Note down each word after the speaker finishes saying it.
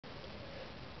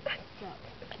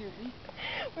Okay, ready?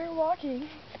 We're walking.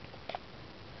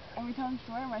 Are we telling the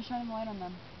story or am I shining light on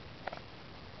them?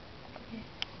 Okay.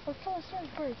 Let's tell the story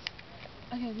first.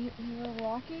 Okay, we were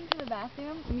walking to the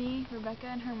bathroom, me, Rebecca,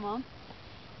 and her mom,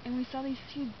 and we saw these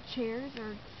two chairs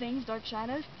or things, dark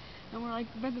shadows, and we're like,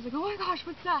 Rebecca's like, oh my gosh,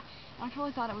 what's that? And I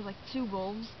totally thought it was like two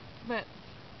wolves, but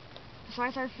so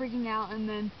I started freaking out, and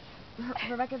then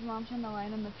Rebecca's mom turned the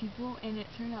light on the people, and it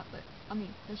turned out that,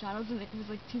 the shadows, and it was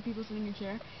like two people sitting in a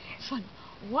chair. It's like,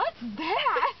 what's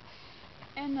that?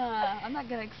 And I'm not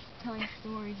good at telling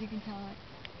stories, you can tell it.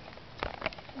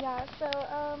 Yeah, so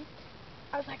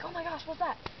I was like, oh my gosh, what's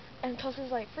that? And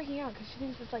Kelsey's like freaking out because she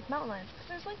thinks it's like mountain lions. Because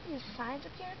there's like these signs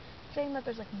up here saying that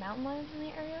there's like mountain lions in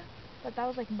the area, but that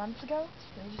was like months ago,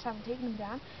 so they just haven't taken them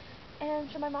down. And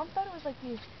so my mom thought it was like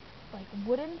these like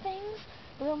wooden things,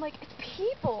 but then I'm like, it's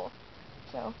people.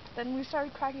 So then we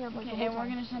started cracking up like the whole and we're time.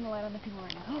 gonna shine the light on the people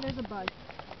right now. Oh, there's a bug.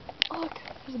 Oh, look,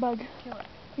 there's a bug. Kill it.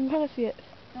 You can kind of see it.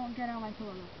 Don't get it on my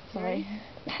pillow though. Sorry.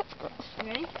 That's gross. You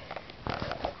ready? You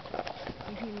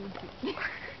can't even see.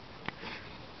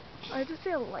 I just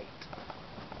see a light.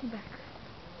 Back.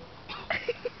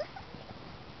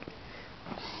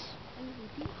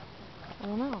 I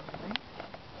don't know. Right?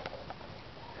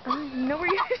 I don't even know where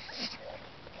you are.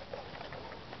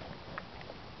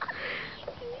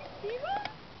 Can you see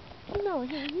that? No,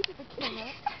 here, you take a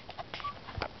camera.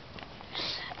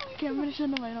 Okay, I'm gonna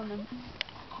shine the light on them.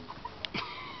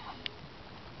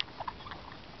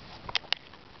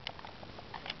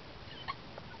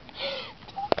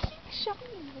 Show me.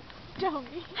 Oh my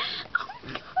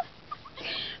god.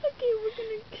 Okay,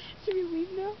 should we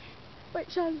leave now? Wait,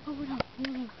 Sean, one more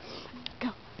time. Go.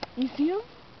 You see them?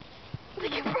 They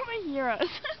can probably hear us.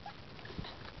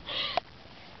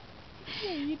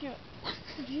 Yeah, you do it.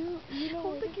 You know.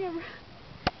 Hold the camera.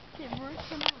 Okay, we're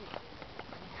coming.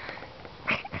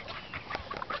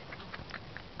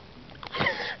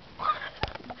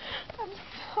 I'm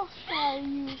so sorry,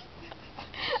 you.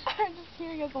 I'm just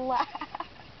hearing us laugh.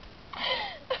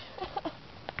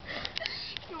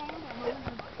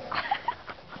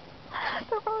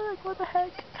 They're probably like, what the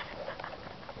heck?